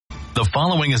The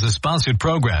following is a sponsored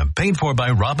program paid for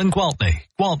by Robin Gwaltney,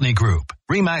 Gwaltney Group,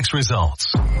 RE/MAX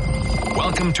Results.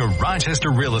 Welcome to Rochester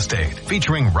Real Estate,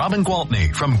 featuring Robin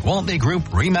Gwaltney from Gwaltney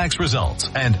Group, RE/MAX Results,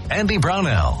 and Andy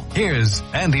Brownell. Here's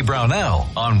Andy Brownell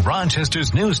on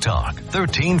Rochester's News Talk,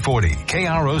 1340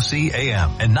 KROC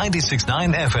AM and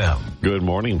 96.9 FM. Good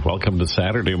morning. Welcome to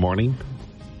Saturday morning.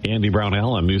 Andy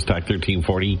Brownell on News Talk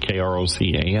 1340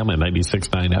 KROC AM and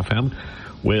 96.9 FM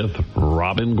with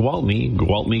Robin Gwaltney,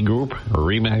 Gwaltney Group,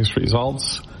 RE/MAX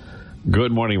Results.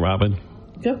 Good morning, Robin.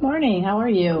 Good morning. How are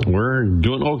you? We're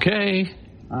doing okay.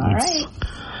 All right.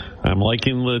 I'm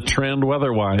liking the trend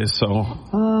weather-wise, so.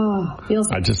 Oh,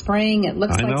 feels like spring. It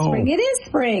looks like spring. It is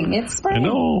spring. It's spring. I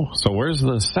know. So where's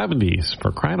the 70s?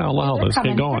 For crying out loud, let's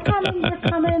get going.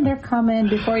 They're coming.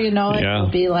 Before you know it, it'll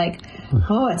be like,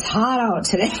 oh, it's hot out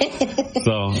today.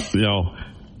 So,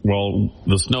 well,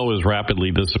 the snow is rapidly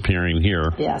disappearing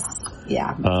here. Yes.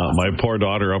 Yeah. My poor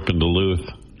daughter up in Duluth,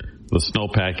 the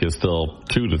snowpack is still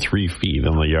 2 to 3 feet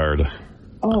in the yard.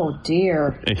 Oh,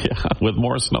 dear. Yeah, with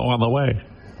more snow on the way.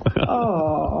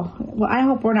 Oh, well, I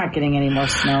hope we're not getting any more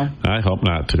snow. I hope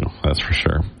not, too. That's for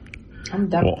sure. I'm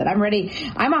done with it. I'm ready.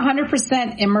 I'm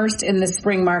 100% immersed in the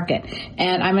spring market.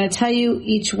 And I'm going to tell you,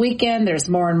 each weekend there's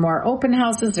more and more open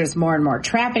houses. There's more and more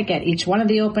traffic at each one of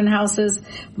the open houses.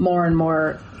 More and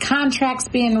more contracts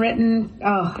being written.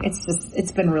 Oh,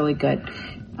 it's been really good.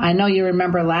 I know you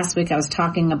remember last week I was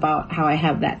talking about how I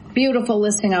have that beautiful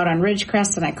listing out on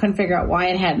Ridgecrest and I couldn't figure out why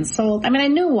it hadn't sold. I mean, I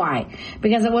knew why,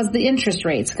 because it was the interest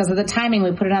rates, because of the timing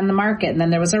we put it on the market, and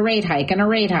then there was a rate hike and a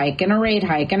rate hike and a rate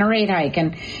hike and a rate hike.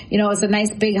 And, it was a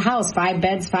nice big house, 5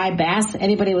 beds, 5 baths.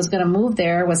 Anybody who was going to move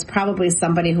there was probably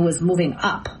somebody who was moving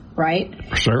up. Right?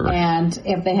 Sure. And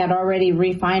if they had already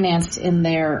refinanced in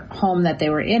their home that they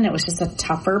were in, it was just a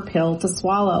tougher pill to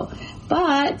swallow.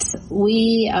 But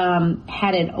we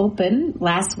had it open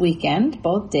last weekend,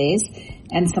 both days,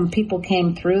 and some people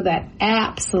came through that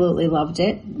absolutely loved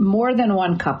it, more than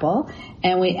one couple,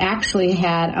 and we actually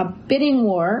had a bidding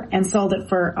war and sold it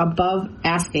for above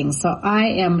asking. So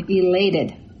I am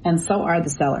elated, and so are the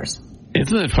sellers.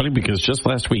 Isn't it funny, because just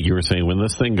last week you were saying when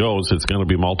this thing goes, it's going to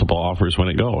be multiple offers when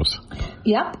it goes.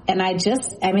 Yep. And I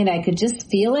could just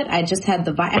feel it. I just had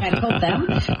the vibe. And I told them,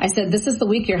 I said, this is the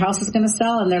week your house is going to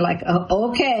sell. And they're like,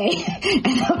 oh, okay.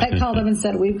 And I called them and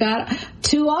said, we've got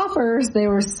 2 offers. They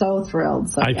were so thrilled.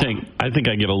 So I think I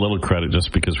get a little credit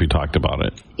just because we talked about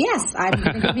it. Yes. I'm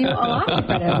going to give you a lot of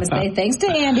credit. I'm going to say thanks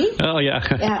to Andy. Oh, yeah.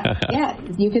 Yeah.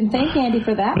 You can thank Andy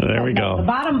for that. There we go. The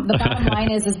bottom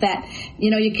line is that,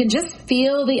 you can just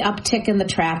feel the uptick in the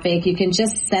traffic. You can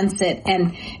just sense it.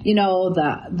 And,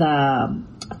 the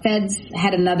Feds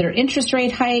had another interest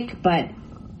rate hike, but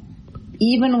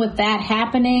even with that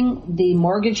happening, the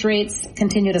mortgage rates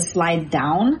continue to slide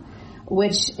down,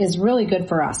 which is really good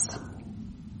for us.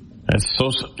 That's so,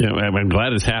 I'm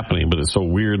glad it's happening, but it's so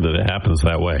weird that it happens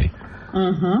that way.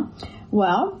 Mm-hmm.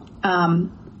 Well, I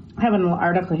have an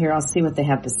article here. I'll see what they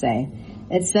have to say.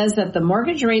 It says that the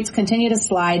mortgage rates continue to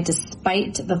slide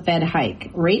despite the Fed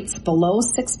hike. Rates below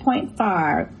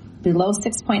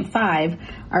 6.5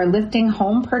 are lifting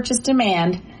home purchase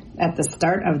demand at the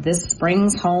start of this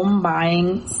spring's home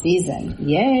buying season.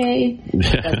 Yay.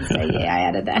 It doesn't say yay. I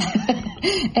added that.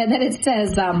 And then it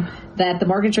says that the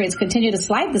mortgage rates continue to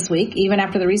slide this week, even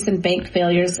after the recent bank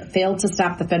failures failed to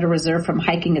stop the Federal Reserve from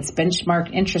hiking its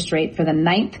benchmark interest rate for the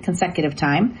 9th consecutive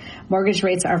time. Mortgage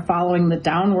rates are following the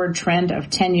downward trend of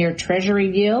 10-year Treasury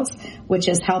yields, which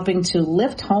is helping to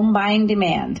lift home buying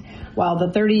demand. While the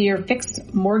 30-year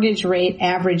fixed mortgage rate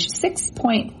averaged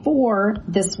 6.4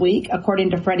 this week,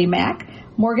 according to Freddie Mac,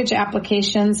 mortgage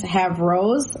applications have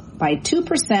rose by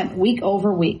 2% week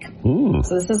over week. Ooh.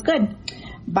 So this is good.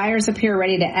 Buyers appear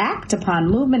ready to act upon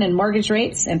movement in mortgage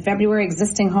rates. In February,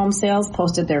 existing home sales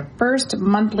posted their first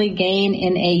monthly gain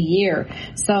in a year.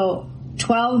 So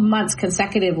 12 months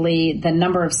consecutively, the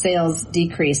number of sales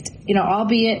decreased,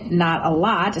 albeit not a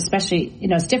lot, especially,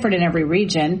 it's different in every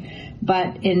region.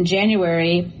 But in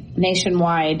January,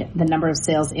 nationwide, the number of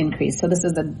sales increased. So this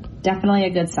is definitely a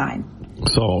good sign.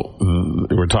 So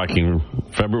we're talking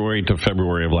February to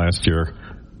February of last year,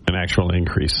 an actual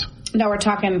increase. No, we're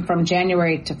talking from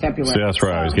January to February. So that's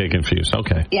where I was getting confused.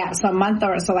 Okay. Yeah, so a month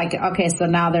so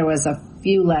now there was a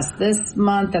few less this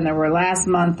month, and there were last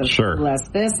month, a few less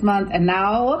this month, and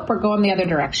now we're going the other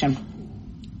direction.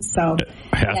 So it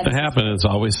has to happen. It's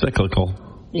always cyclical.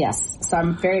 Yes, so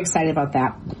I'm very excited about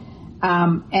that.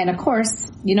 And of course,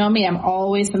 you know me, I'm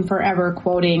always and forever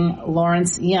quoting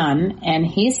Lawrence Yun, and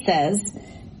he says,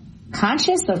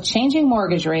 conscious of changing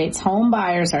mortgage rates, home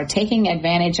buyers are taking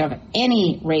advantage of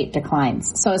any rate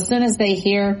declines. So as soon as they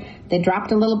hear they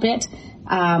dropped a little bit,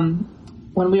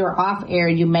 when we were off air,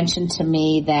 you mentioned to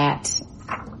me that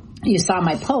you saw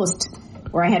my post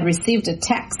where I had received a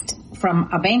text from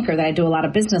a banker that I do a lot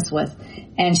of business with.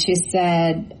 And she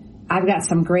said, I've got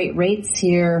some great rates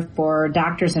here for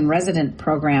doctors and resident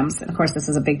programs. And of course, this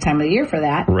is a big time of the year for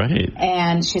that. Right.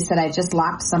 And she said, I just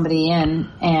locked somebody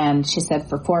in, and she said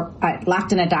I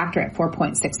locked in a doctor at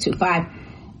 4.625.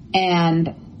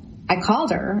 And I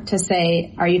called her to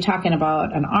say, are you talking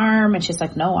about an ARM? And she's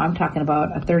like, no, I'm talking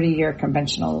about a 30-year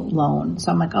conventional loan.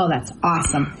 So I'm like, oh, that's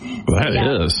awesome.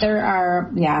 That is.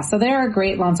 So there are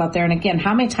great loans out there. And again,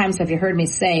 how many times have you heard me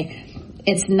say,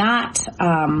 it's not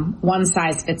one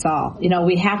size fits all. You know,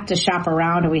 we have to shop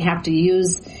around, and we have to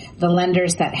use the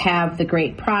lenders that have the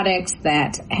great products,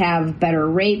 that have better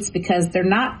rates, because they're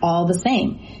not all the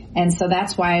same. And so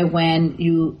that's why when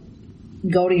you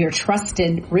go to your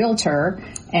trusted realtor,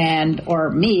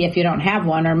 or me if you don't have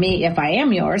one, or me if I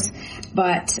am yours,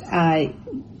 but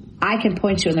I can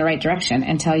point you in the right direction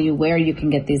and tell you where you can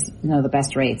get these, the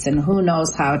best rates, and who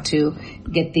knows how to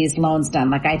get these loans done.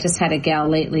 Like, I just had a gal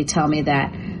lately tell me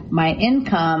that my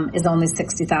income is only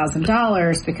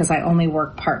 $60,000 because I only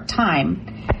work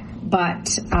part-time,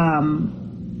 but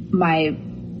my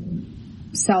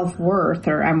self-worth,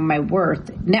 or my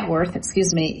net worth,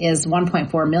 is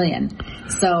 $1.4 million.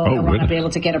 So I want to be able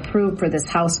to get approved for this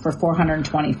house for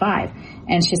 $425,000.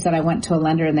 And she said, I went to a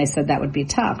lender and they said that would be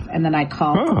tough. And then I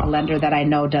called a lender that I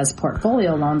know does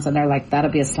portfolio loans, and they're like,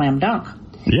 that'll be a slam dunk.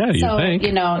 Yeah, you think.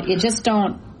 You just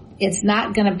don't, it's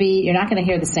not going to be, you're not going to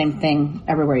hear the same thing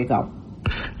everywhere you go.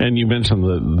 And you mentioned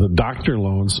the doctor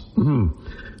loans.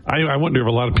 I wonder if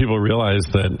a lot of people realize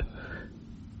that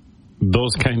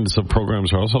those kinds of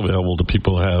programs are also available to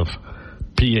people who have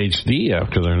PhD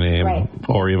after their name,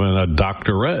 or even a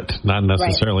doctorate, not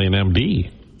necessarily an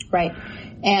MD. Right.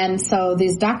 And so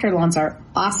these doctor loans are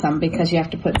awesome because you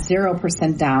have to put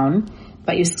 0% down,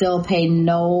 but you still pay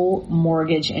no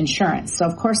mortgage insurance. So,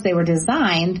 of course, they were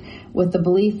designed with the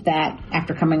belief that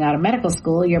after coming out of medical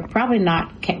school, you're probably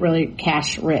not really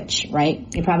cash rich, right?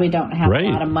 You probably don't have a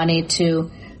lot of money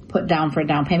to put down for a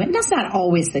down payment. That's not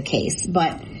always the case,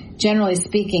 but generally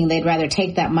speaking, they'd rather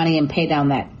take that money and pay down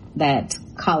that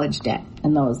college debt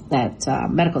and that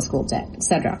medical school debt,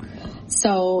 etc.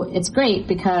 So it's great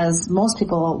because most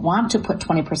people want to put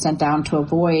 20% down to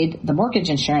avoid the mortgage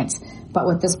insurance. But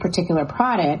with this particular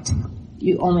product,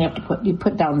 you only have to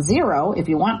put down 0 if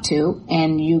you want to,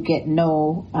 and you get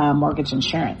no mortgage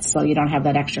insurance. So you don't have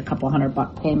that extra couple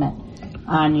 $100 payment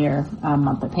on your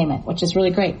monthly payment, which is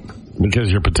really great.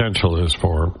 Because your potential is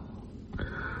for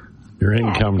your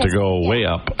income to go way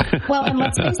up. Well, and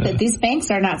let's face it, these banks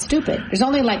are not stupid. There's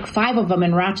only like 5 of them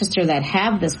in Rochester that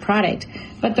have this product,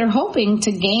 but they're hoping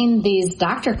to gain these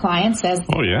doctor clients as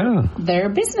their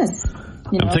business.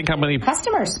 Think how many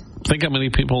customers. Think how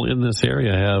many people in this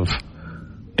area have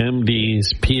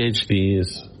MDs,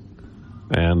 PhDs,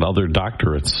 and other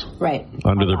doctorates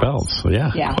under their belts.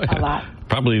 Yeah, a lot.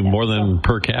 Probably more than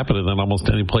per capita than almost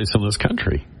any place in this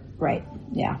country. Right.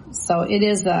 Yeah. So it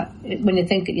is when you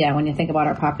think about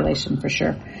our population, for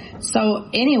sure. So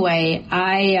anyway,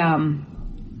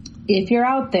 if you're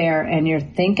out there and you're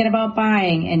thinking about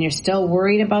buying and you're still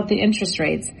worried about the interest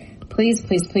rates, please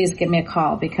give me a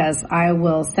call, because I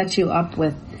will set you up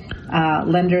with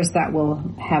lenders that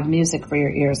will have music for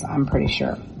your ears, I'm pretty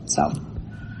sure. So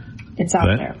it's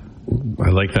out there.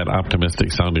 I like that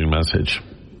optimistic sounding message.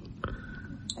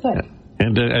 Good.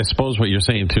 And I suppose what you're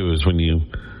saying too is when you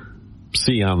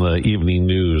see on the evening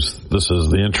news, this is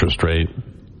the interest rate,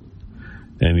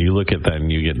 and you look at that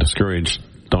and you get discouraged,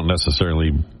 don't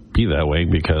necessarily be that way,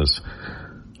 because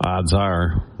odds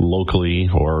are locally,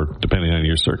 or depending on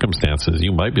your circumstances,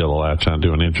 you might be able to latch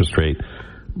onto an interest rate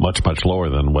much, much lower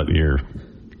than what you're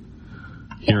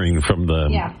hearing from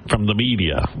the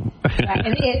media.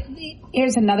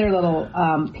 Here's another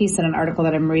little piece in an article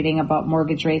that I'm reading about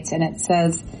mortgage rates, and it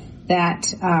says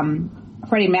that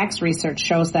Freddie Mac's research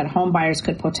shows that home buyers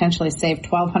could potentially save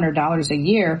 $1,200 a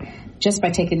year just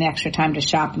by taking the extra time to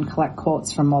shop and collect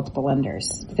quotes from multiple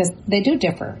lenders, because they do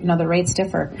differ. The rates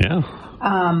differ. Yeah.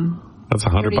 That's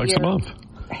 $100 a month.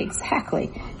 Exactly.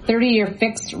 30-year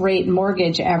fixed rate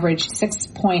mortgage averaged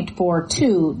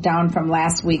 6.42, down from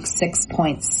last week's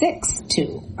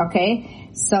 6.62. Okay.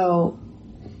 So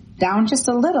down just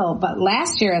a little, but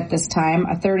last year at this time,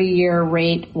 a 30-year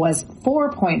rate was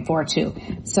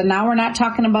 4.42. So now we're not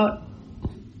talking about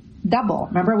double.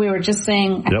 Remember, we were just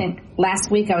saying, I think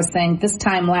last week I was saying this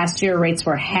time last year rates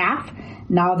were half.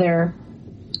 Now they're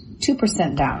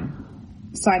 2% down.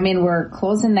 So, we're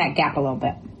closing that gap a little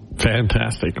bit.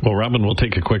 Fantastic. Well, Robin, we'll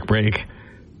take a quick break.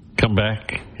 come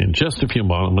back in just a few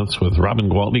moments with Robin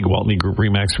Gwaltney, Gwaltney Group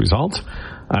RE/MAX results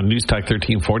on News Talk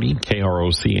 1340,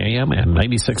 KROC AM and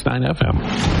 96.9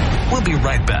 FM. We'll be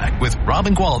right back with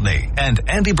Robin Gwaltney and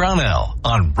Andy Brownell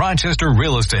on Rochester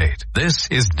Real Estate. This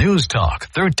is News Talk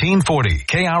 1340,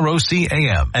 KROC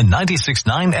AM and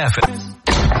 96.9 FM.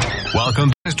 Welcome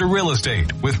to Rochester Real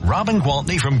Estate with Robin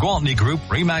Gwaltney from Gwaltney Group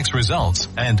RE/MAX Results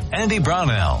and Andy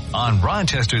Brownell on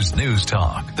Rochester's News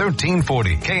Talk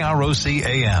 1340, KROC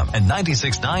AM and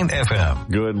 96.9 FM.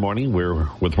 Good morning. We're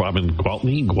with Robin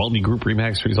Gwaltney, Gwaltney Group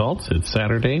RE/MAX Results. It's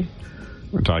Saturday.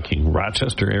 We're talking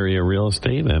Rochester area real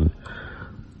estate, and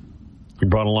we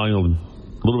brought along a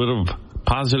little bit of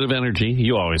positive energy.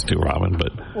 You always do, Robin,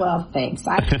 but... Well, thanks.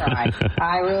 I try.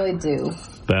 I really do.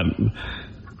 That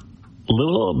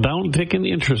little downtick in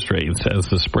the interest rates as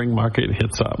the spring market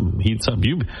heats up.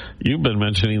 You've been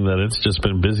mentioning that it's just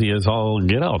been busy as all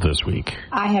get out this week.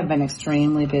 I have been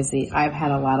extremely busy. I've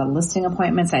had a lot of listing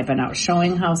appointments. I've been out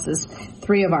showing houses.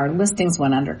 3 of our listings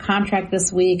went under contract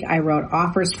this week. I wrote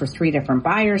offers for 3 different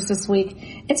buyers this week.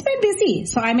 It's been busy.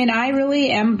 So, I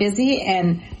really am busy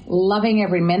and loving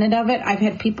every minute of it. I've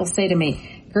had people say to me,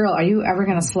 girl, are you ever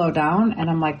going to slow down? And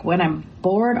I'm like, when I'm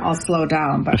bored, I'll slow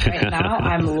down. But right now,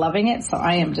 I'm loving it, so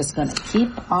I am just going to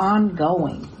keep on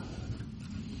going.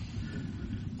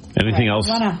 Anything else?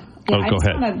 Go ahead.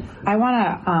 I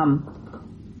want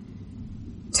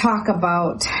to talk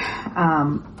about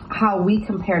how we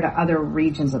compare to other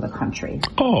regions of the country.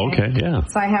 Oh, okay, yeah.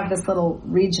 So I have this little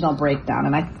regional breakdown,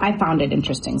 and I found it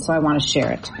interesting, so I want to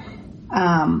share it.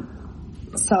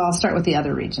 So I'll start with the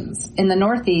other regions. In the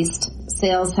Northeast,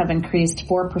 sales have increased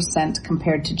 4%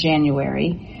 compared to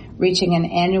January, reaching an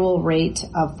annual rate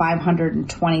of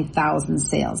 520,000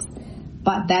 sales.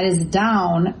 But that is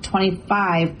down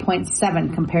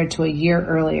 25.7 compared to a year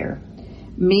earlier.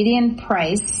 Median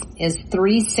price is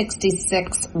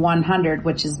 $366,100,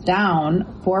 which is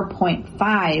down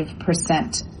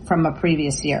 4.5% from a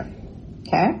previous year.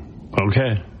 Okay?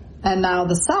 Okay. And now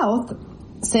the South,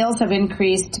 sales have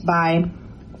increased by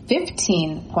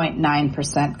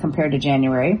 15.9% compared to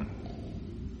January,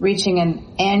 reaching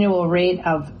an annual rate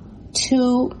of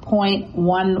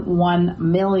 $2.11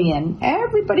 million.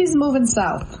 Everybody's moving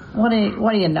south. What do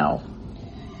you know?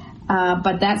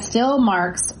 But that still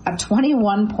marks a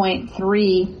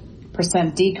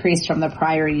 21.3% decrease from the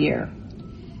prior year.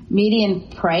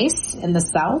 Median price in the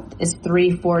South is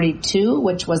 $342,000,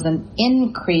 which was an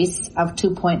increase of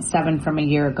 2.7% from a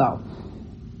year ago.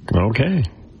 Okay.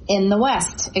 In the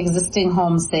West, existing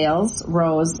home sales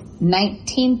rose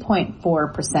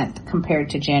 19.4% compared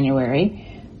to January,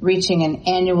 reaching an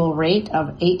annual rate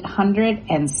of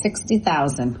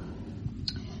 $860,000.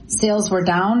 Sales were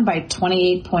down by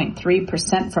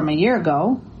 28.3% from a year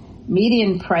ago.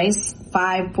 Median price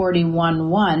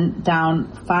 $541,100, down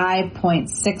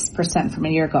 5.6% from a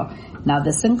year ago. Now,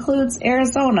 this includes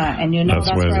Arizona, and that's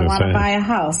where I want to buy a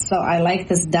house. So I like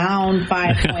this down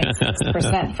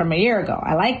 5.6% from a year ago.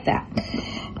 I like that.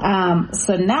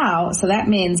 So that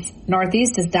means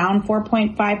Northeast is down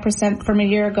 4.5% from a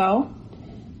year ago.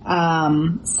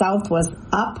 South was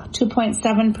up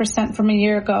 2.7% from a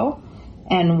year ago.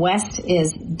 And West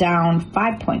is down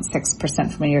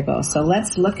 5.6% from a year ago. So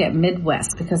let's look at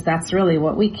Midwest, because that's really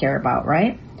what we care about,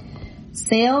 right?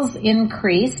 Sales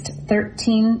increased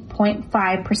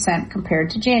 13.5%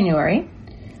 compared to January,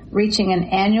 reaching an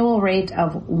annual rate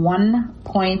of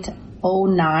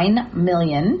 $1.09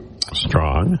 million.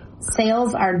 Strong.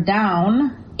 Sales are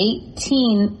down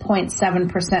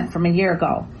 18.7% from a year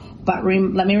ago. But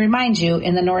let me remind you,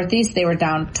 in the Northeast, they were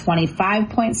down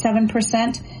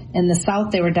 25.7%. In the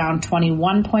South, they were down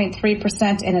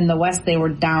 21.3%. And in the West, they were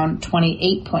down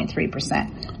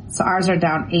 28.3%. So ours are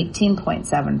down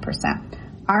 18.7%.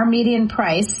 Our median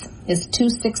price is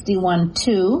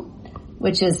 $261,200,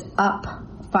 which is up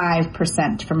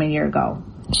 5% from a year ago.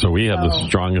 So we have the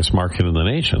strongest market in the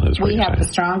nation, is what we you're have saying.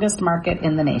 the strongest market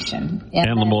in the nation.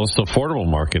 And the most affordable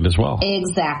market as well.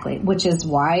 Exactly, which is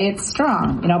why it's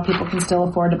strong. People can still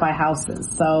afford to buy houses.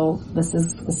 So this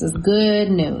is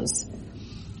good news.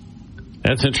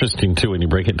 That's interesting, too, when you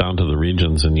break it down to the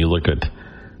regions and you look at,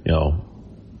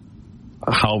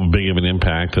 how big of an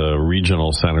impact a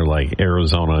regional center like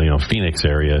Arizona, Phoenix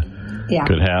area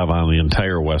could have on the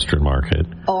entire Western market.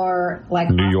 Or like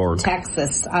New York,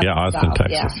 Texas. Austin,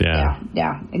 Texas.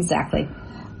 Yeah, exactly.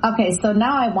 Okay, so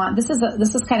now this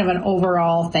is kind of an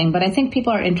overall thing, but I think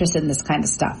people are interested in this kind of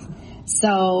stuff.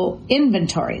 So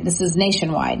inventory, this is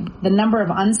nationwide. The number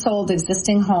of unsold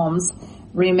existing homes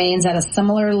remains at a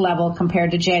similar level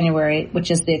compared to January,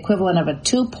 which is the equivalent of a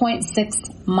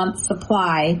 2.6 month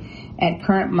supply at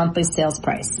current monthly sales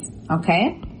price.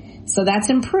 Okay? So that's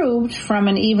improved from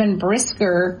an even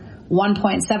brisker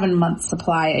 1.7 month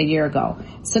supply a year ago.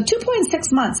 So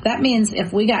 2.6 months, that means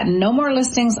if we got no more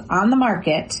listings on the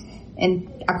market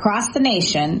and across the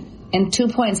nation, in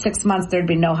 2.6 months there'd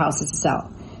be no houses to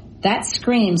sell. That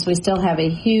screams we still have a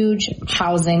huge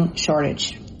housing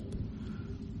shortage.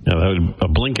 Yeah, that would a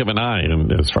blink of an eye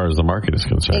as far as the market is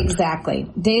concerned. Exactly.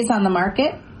 Days on the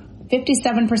market,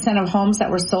 57% of homes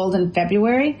that were sold in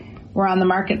February were on the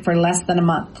market for less than a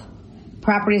month.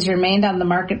 Properties remained on the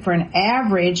market for an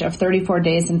average of 34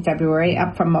 days in February,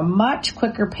 up from a much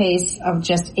quicker pace of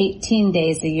just 18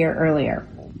 days a year earlier.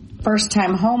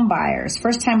 First-time home buyers.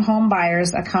 First-time home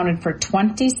buyers accounted for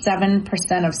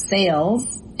 27% of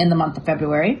sales in the month of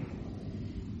February,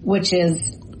 which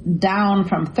is down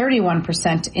from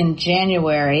 31% in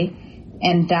January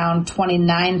and down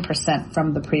 29%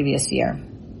 from the previous year.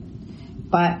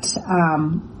 But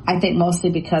I think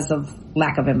mostly because of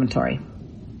lack of inventory.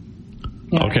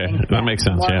 You know, okay, that makes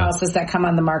sense, more houses that come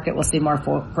on the market will see more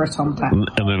first home time. And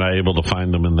they're not able to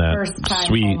find them in that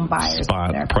sweet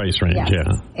spot price range.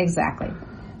 Yes, exactly.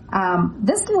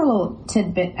 This little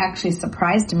tidbit actually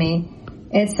surprised me.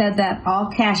 It said that all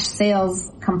cash sales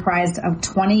comprised of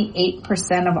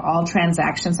 28% of all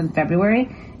transactions in February,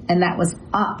 and that was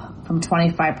up from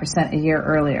 25% a year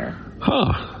earlier.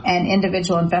 Huh. And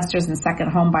individual investors and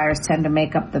second home buyers tend to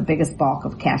make up the biggest bulk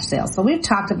of cash sales. So we've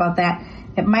talked about that.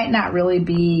 It might not really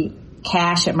be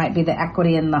cash. It might be the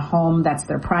equity in the home. That's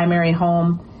their primary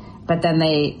home. But then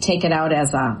they take it out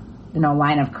as a,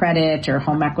 line of credit or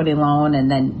home equity loan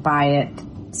and then buy it.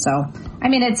 So, I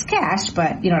mean, it's cash,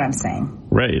 but you know what I'm saying.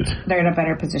 Right. They're in a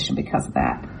better position because of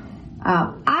that.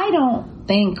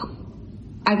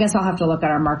 I guess I'll have to look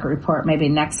at our market report maybe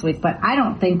next week, but I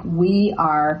don't think we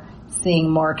are seeing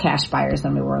more cash buyers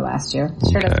than we were last year.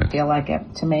 Sure doesn't feel like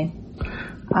it to me.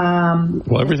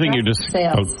 Well, everything you just...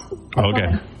 Sales.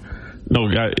 Okay. No,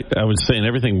 I was saying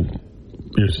everything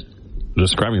you're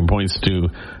describing points to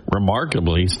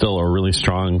remarkably still a really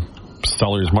strong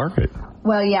seller's market.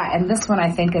 Well, yeah, and this one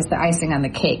I think is the icing on the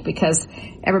cake because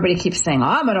everybody keeps saying,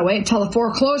 I'm going to wait until the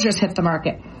foreclosures hit the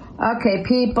market. Okay,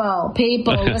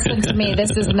 people, listen to me.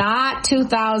 This is not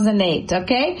 2008,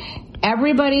 okay?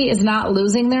 Everybody is not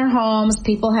losing their homes.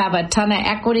 People have a ton of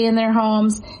equity in their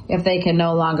homes. If they can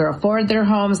no longer afford their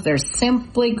homes, they're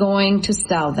simply going to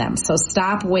sell them. So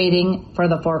stop waiting for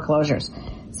the foreclosures.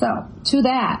 So, to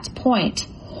that point,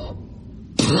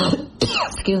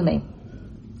 excuse me,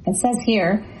 it says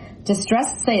here,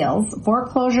 distressed sales,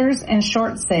 foreclosures, and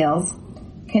short sales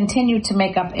continue to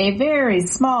make up a very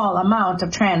small amount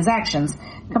of transactions,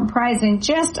 comprising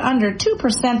just under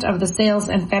 2% of the sales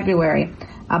in February,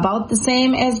 about the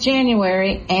same as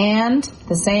January and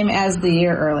the same as the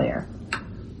year earlier.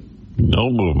 No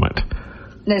movement.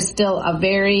 There's still a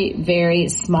very, very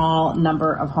small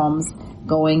number of homes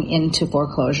going into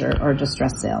foreclosure or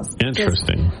distressed sales.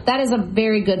 Interesting. That is a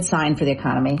very good sign for the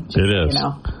economy. It is.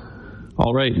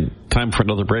 All right. Time for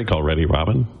another break already,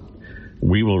 Robin.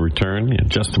 We will return in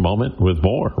just a moment with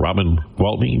more. Robin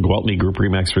Gwaltney, Gwaltney Group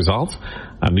RE/MAX results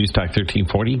on News Talk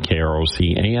 1340,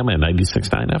 KROC AM and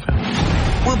 96.9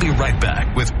 FM. We'll be right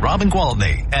back with Robin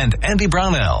Gwaltney and Andy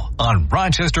Brownell on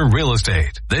Rochester Real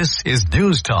Estate. This is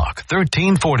News Talk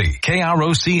 1340,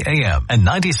 KROC AM and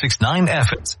 96.9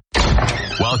 FM.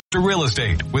 Welcome to Real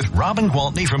Estate with Robin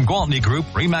Gwaltney from Gwaltney Group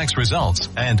RE/MAX Results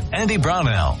and Andy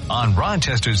Brownell on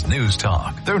Rochester's News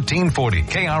Talk 1340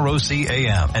 KROC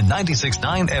AM and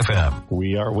 96.9 FM.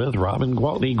 We are with Robin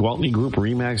Gwaltney, Gwaltney Group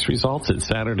RE/MAX Results. It's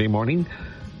Saturday morning.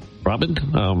 Robin,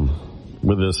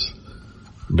 with this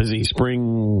busy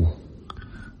spring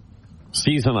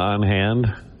season on hand,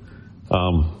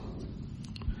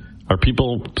 are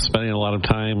people spending a lot of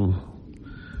time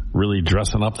really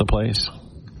dressing up the place?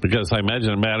 Because I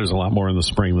imagine it matters a lot more in the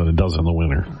spring than it does in the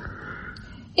winter.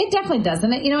 It definitely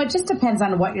doesn't. It just depends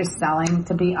on what you're selling,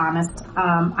 to be honest.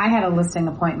 I had a listing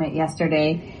appointment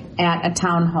yesterday at a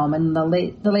townhome, and the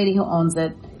lady who owns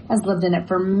it has lived in it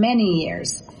for many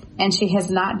years. And she has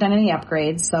not done any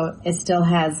upgrades, so it still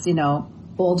has,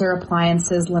 older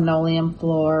appliances, linoleum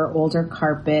floor, older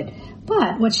carpet.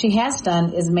 But what she has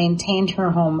done is maintained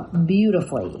her home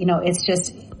beautifully. It's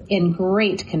just in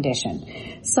great condition.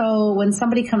 So when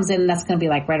somebody comes in, that's going to be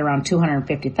like right around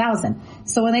 $250,000.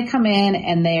 So when they come in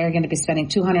and they are going to be spending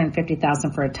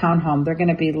 $250,000 for a townhome, they're going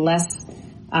to be less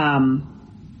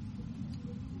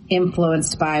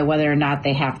influenced by whether or not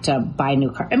they have to buy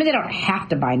new carpet. I mean, they don't have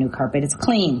to buy new carpet. It's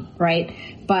clean, right?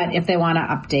 But if they want to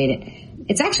update it,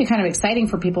 it's actually kind of exciting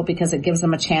for people because it gives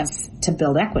them a chance to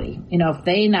build equity. If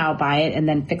they now buy it and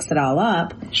then fix it all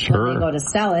up, sure, when they go to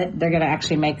sell it, they're going to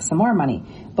actually make some more money.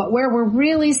 But where we're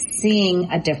really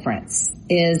seeing a difference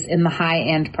is in the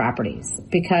high-end properties,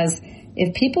 because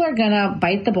if people are going to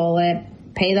bite the bullet,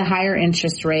 pay the higher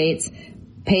interest rates,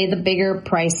 pay the bigger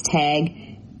price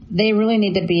tag, they really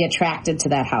need to be attracted to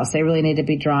that house. They really need to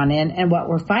be drawn in. And what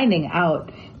we're finding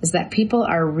out is that people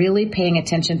are really paying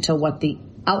attention to what the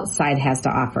outside has to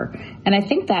offer. And I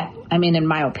think that, in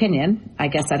my opinion, I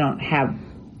guess I don't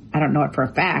know it for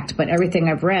a fact, but everything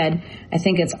I've read, I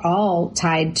think it's all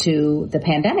tied to the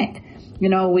pandemic.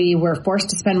 We were forced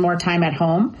to spend more time at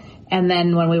home. And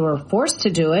then when we were forced to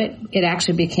do it, it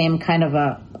actually became kind of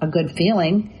a good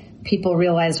feeling. People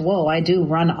realize, whoa, I do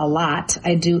run a lot.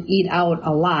 I do eat out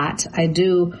a lot. I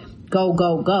do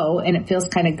go. And it feels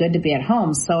kind of good to be at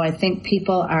home. So I think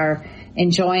people are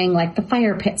enjoying like the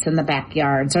fire pits in the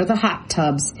backyards or the hot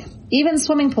tubs, even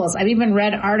swimming pools. I've even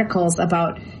read articles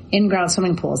about in-ground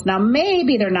swimming pools. Now,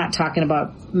 maybe they're not talking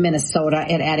about Minnesota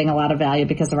and adding a lot of value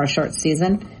because of our short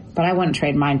season, but I wouldn't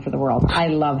trade mine for the world. I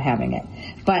love having it.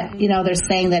 But, they're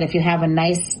saying that if you have a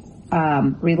nice,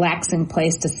 relaxing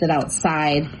place to sit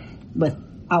outside with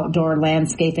outdoor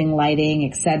landscaping,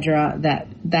 lighting, etc.,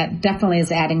 that definitely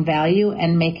is adding value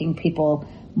and making people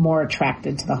more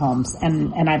attracted to the homes.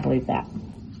 And I believe that.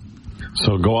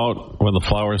 So go out when the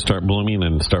flowers start blooming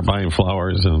and start buying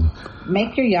flowers and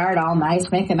make your yard all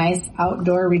nice. Make a nice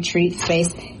outdoor retreat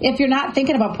space. If you're not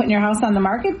thinking about putting your house on the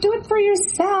market, do it for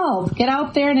yourself. Get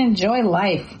out there and enjoy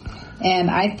life.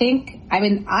 And I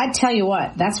tell you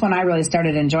what, that's when I really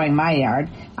started enjoying my yard.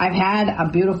 I've had a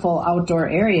beautiful outdoor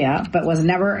area, but was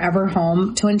never ever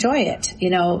home to enjoy it.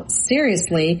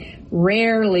 Seriously,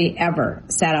 rarely ever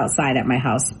sat outside at my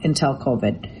house until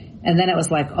COVID. And then it was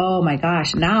like, oh my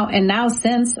gosh, now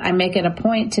since I make it a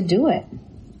point to do it.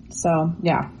 So,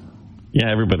 yeah. Yeah,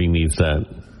 everybody needs that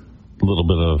little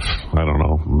bit of,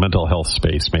 mental health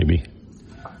space maybe.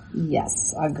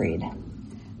 Yes, agreed.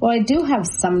 Well, I do have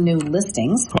some new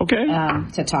listings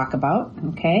to talk about.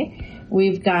 Okay.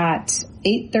 We've got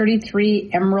 833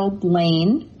 Emerald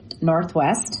Lane,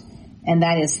 Northwest, and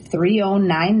that is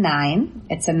 3099.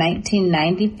 It's a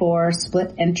 1994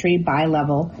 split entry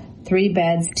bi-level, 3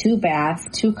 beds, 2 baths,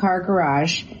 2-car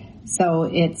garage. So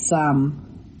it's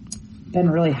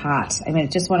been really hot. It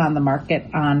just went on the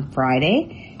market on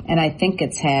Friday, and I think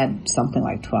it's had something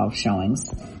like 12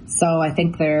 showings. So I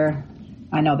think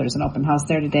I know there's an open house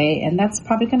there today, and that's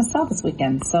probably going to sell this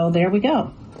weekend. So there we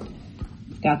go.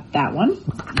 Got that one.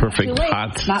 Perfect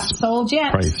hot. Not sold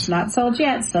yet. Price. Not sold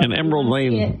yet. So and Emerald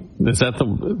Lane, is that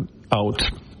out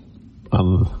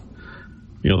on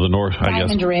the north?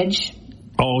 Diamond Ridge.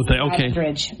 Oh, okay. Diamond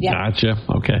Ridge. Yep. Gotcha.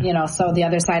 Okay. So the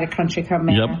other side of Country Club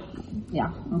Manor. Yep.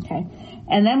 Yeah. Okay.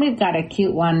 And then we've got a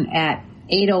cute one at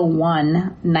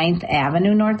 801 9th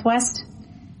Avenue Northwest.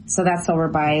 So that's over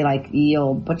by like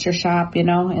Eel Butcher Shop, in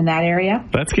that area.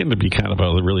 That's getting to be kind of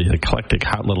a really eclectic,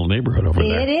 hot little neighborhood over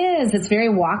there. It is. It's very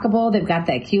walkable. They've got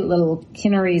that cute little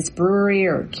Kinney's Brewery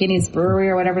or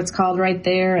whatever it's called right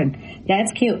there. And yeah,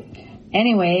 it's cute.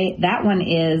 Anyway, that one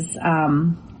is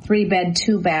 3 bed,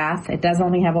 2 bath. It does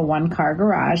only have a 1-car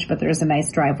garage, but there's a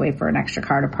nice driveway for an extra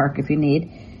car to park if you need.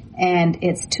 And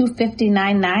it's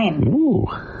 $259,900. Ooh.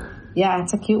 Yeah,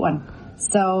 it's a cute one.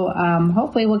 So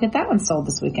hopefully we'll get that one sold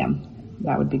this weekend.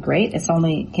 That would be great. It's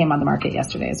only came on the market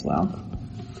yesterday as well.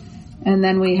 And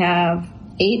then we have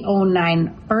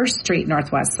 809 First Street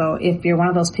Northwest. So if you're one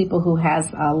of those people who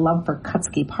has a love for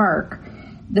Kutsky Park,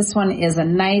 this one is a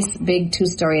nice big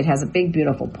 2-story. It has a big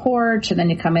beautiful porch, and then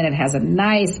you come in, it has a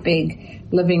nice big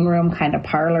living room kind of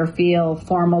parlor feel,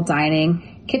 formal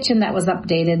dining, kitchen that was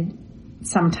updated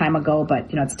some time ago,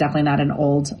 but it's definitely not an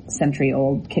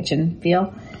century-old kitchen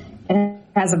feel. It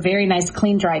has a very nice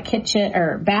clean, dry kitchen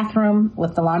or bathroom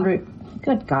with the laundry.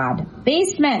 Good God.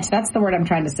 Basement. That's the word I'm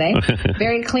trying to say.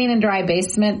 Very clean and dry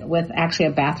basement with actually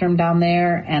a bathroom down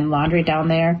there and laundry down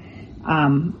there.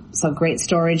 So great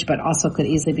storage, but also could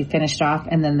easily be finished off.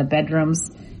 And then the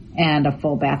bedrooms and a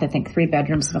full bath. I think 3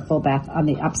 bedrooms and a full bath on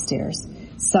the upstairs.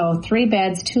 So 3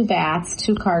 beds, 2 baths,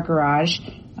 2-car garage,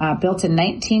 built in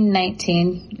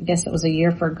 1919. I guess it was a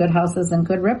year for good houses and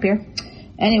good rip here.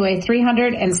 Anyway,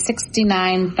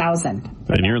 $369,000.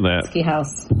 And you're in that ski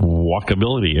house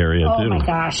walkability area too. Oh my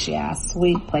gosh, yeah,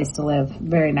 sweet place to live.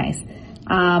 Very nice.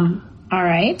 All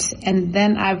right, and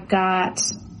then I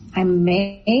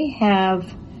may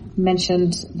have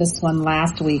mentioned this one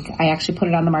last week. I actually put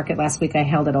it on the market last week. I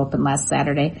held it open last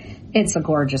Saturday. It's a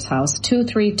gorgeous house.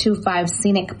 2325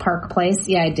 Scenic Park Place.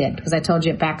 Yeah, I did, because I told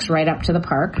you it backs right up to the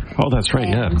park. Oh, that's right,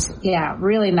 and, yeah,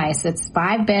 really nice. It's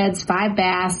 5 beds, 5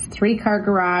 baths, 3-car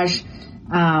garage.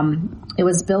 It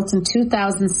was built in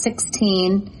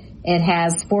 2016. It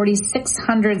has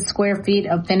 4,600 square feet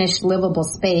of finished livable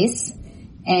space.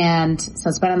 And so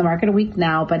it's been on the market a week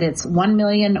now, but it's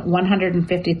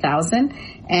 $1,150,000.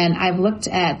 And I've looked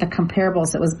at the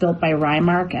comparables. It was built by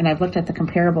Rymark, and I've looked at the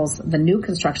comparables, the new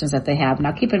constructions that they have.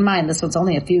 Now, keep in mind, this one's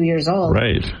only a few years old.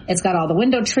 Right. It's got all the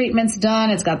window treatments done.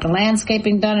 It's got the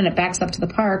landscaping done, and it backs up to the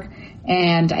park.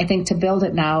 And I think to build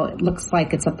it now, it looks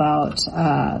like it's about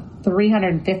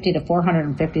 $350,000 to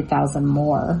 $450,000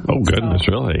 more. Oh, goodness,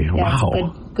 so, really? Yeah,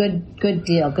 wow. Good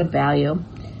deal, good value.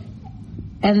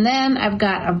 And then I've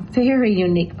got a very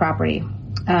unique property.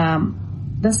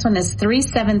 This one is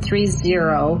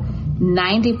 3730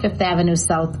 95th Avenue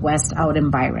Southwest out in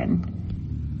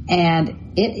Byron.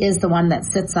 And it is the one that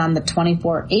sits on the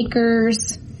 24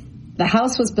 acres. The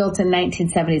house was built in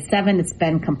 1977. It's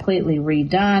been completely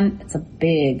redone. It's a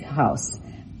big house.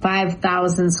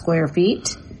 5,000 square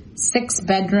feet, 6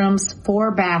 bedrooms,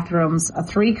 4 bathrooms, a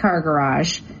 3-car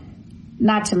garage.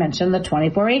 Not to mention the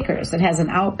 24 acres. It has an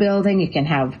outbuilding. You can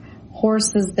have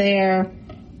horses there.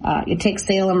 You take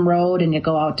Salem Road and you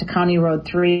go out to County Road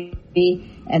 3.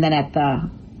 And then at the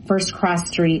first cross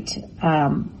street,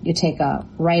 you take a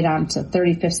right onto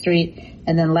 35th Street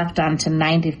and then left onto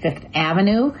 95th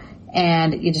Avenue.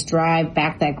 And you just drive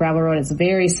back that gravel road. It's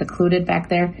very secluded back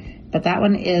there. But that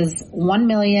one is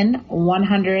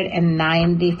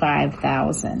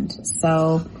 $1,195,000.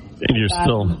 So... And you're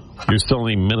still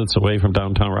only minutes away from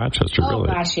downtown Rochester, really.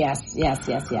 Oh gosh, yes.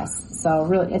 So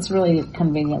really, it's really a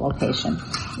convenient location.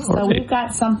 So we've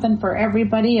got something for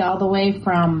everybody, all the way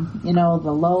from, the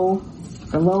low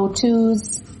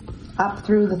 2s up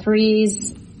through the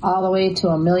 3s, all the way to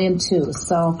 $1.2 million.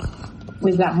 So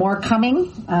we've got more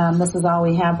coming. This is all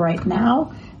we have right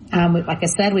now. Like I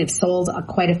said, we've sold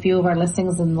quite a few of our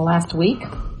listings in the last week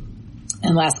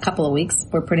and last couple of weeks.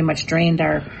 We're pretty much drained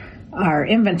our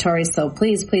inventory. So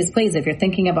please, if you're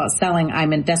thinking about selling,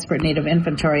 I'm in desperate need of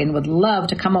inventory and would love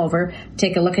to come over,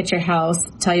 take a look at your house,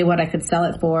 tell you what I could sell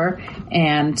it for,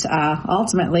 and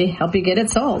ultimately help you get it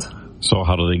sold. So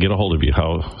how do they get a hold of you?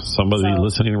 How somebody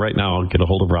listening right now get a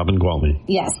hold of Robin Gwaltney?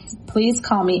 Yes, please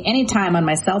call me anytime on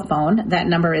my cell phone. That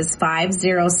number is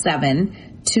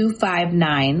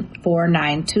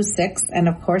 507-259-4926. And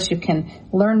of course, you can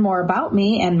learn more about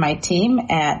me and my team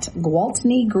at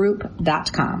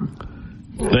gwaltneygroup.com.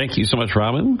 Thank you so much,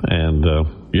 Robin. And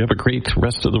you have a great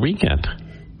rest of the weekend.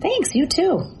 Thanks. You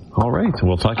too. All right.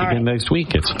 We'll talk again next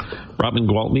week. It's Robin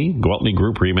Gwaltney, Gwaltney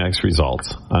Group RE/MAX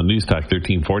Results on News Talk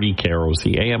 1340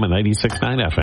 KROC AM and 96.9 FM.